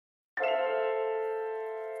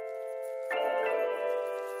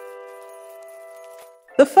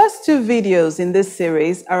The first two videos in this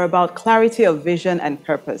series are about clarity of vision and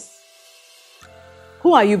purpose.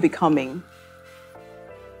 Who are you becoming?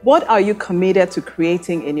 What are you committed to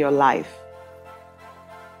creating in your life?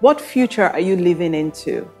 What future are you living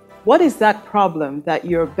into? What is that problem that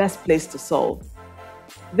you're best placed to solve?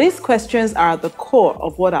 These questions are at the core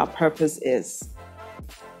of what our purpose is.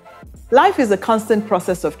 Life is a constant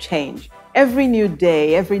process of change. Every new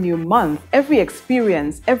day, every new month, every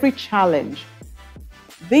experience, every challenge.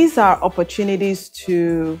 These are opportunities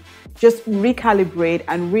to just recalibrate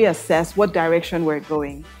and reassess what direction we're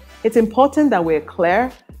going. It's important that we're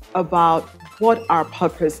clear about what our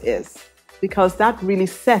purpose is, because that really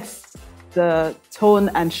sets the tone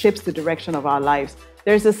and shapes the direction of our lives.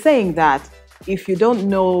 There's a saying that if you don't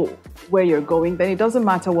know where you're going, then it doesn't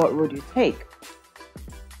matter what road you take.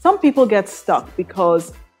 Some people get stuck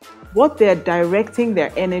because what they're directing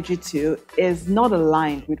their energy to is not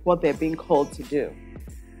aligned with what they're being called to do.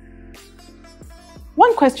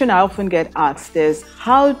 One question I often get asked is,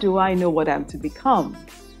 how do I know what I'm to become?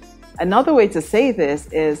 Another way to say this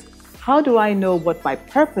is, how do I know what my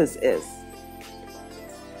purpose is?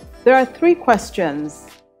 There are three questions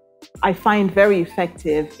I find very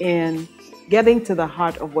effective in getting to the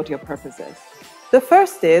heart of what your purpose is. The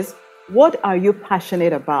first is, what are you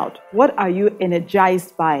passionate about? What are you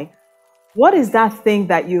energized by? What is that thing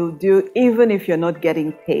that you do even if you're not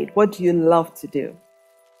getting paid? What do you love to do?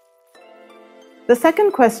 The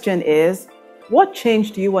second question is, what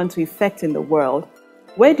change do you want to effect in the world?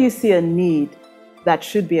 Where do you see a need that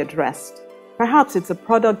should be addressed? Perhaps it's a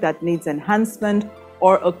product that needs enhancement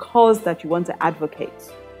or a cause that you want to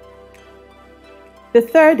advocate. The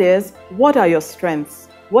third is, what are your strengths?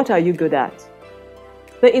 What are you good at?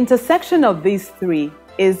 The intersection of these three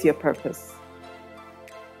is your purpose.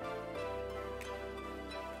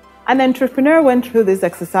 An entrepreneur went through this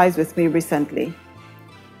exercise with me recently.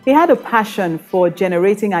 He had a passion for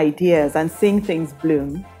generating ideas and seeing things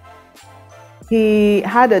bloom. He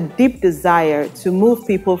had a deep desire to move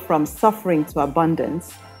people from suffering to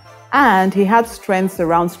abundance, and he had strengths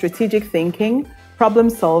around strategic thinking, problem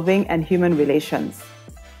solving, and human relations.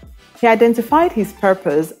 He identified his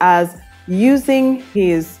purpose as using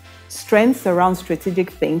his strengths around strategic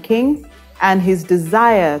thinking and his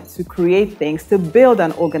desire to create things to build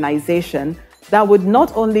an organization that would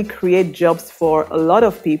not only create jobs for a lot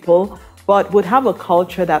of people, but would have a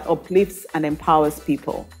culture that uplifts and empowers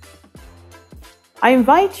people. I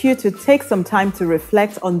invite you to take some time to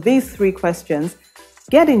reflect on these three questions,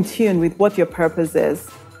 get in tune with what your purpose is,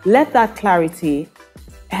 let that clarity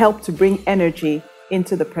help to bring energy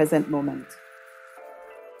into the present moment.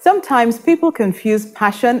 Sometimes people confuse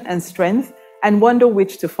passion and strength and wonder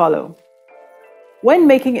which to follow. When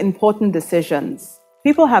making important decisions,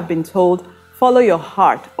 people have been told, follow your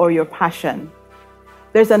heart or your passion.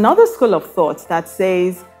 There's another school of thought that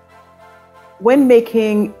says, when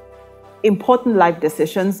making important life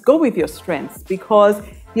decisions, go with your strengths, because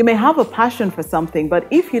you may have a passion for something, but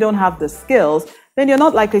if you don't have the skills, then you're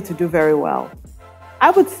not likely to do very well.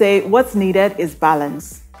 I would say what's needed is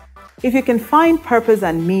balance. If you can find purpose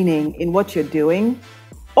and meaning in what you're doing,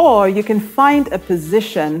 or you can find a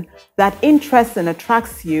position that interests and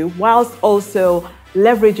attracts you whilst also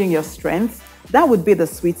leveraging your strengths, that would be the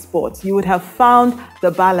sweet spot. You would have found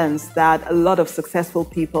the balance that a lot of successful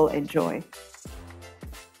people enjoy.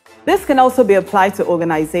 This can also be applied to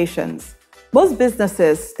organizations. Most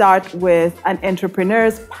businesses start with an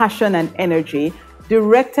entrepreneur's passion and energy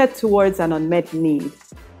directed towards an unmet need,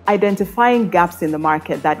 identifying gaps in the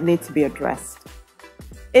market that need to be addressed.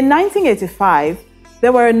 In 1985,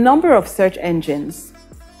 there were a number of search engines.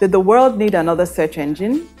 Did the world need another search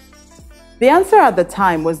engine? The answer at the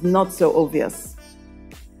time was not so obvious.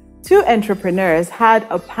 Two entrepreneurs had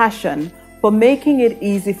a passion for making it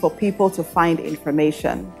easy for people to find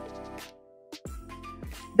information.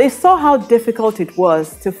 They saw how difficult it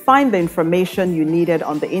was to find the information you needed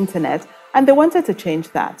on the internet, and they wanted to change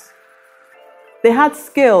that. They had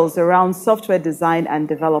skills around software design and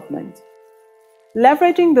development.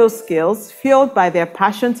 Leveraging those skills, fueled by their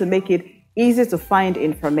passion to make it easy to find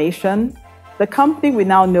information, the company we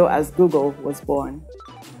now know as Google was born.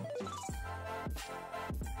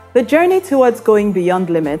 The journey towards going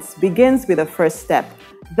beyond limits begins with a first step,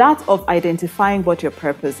 that of identifying what your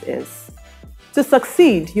purpose is. To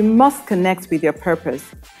succeed, you must connect with your purpose,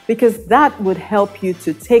 because that would help you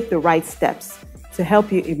to take the right steps to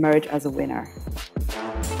help you emerge as a winner.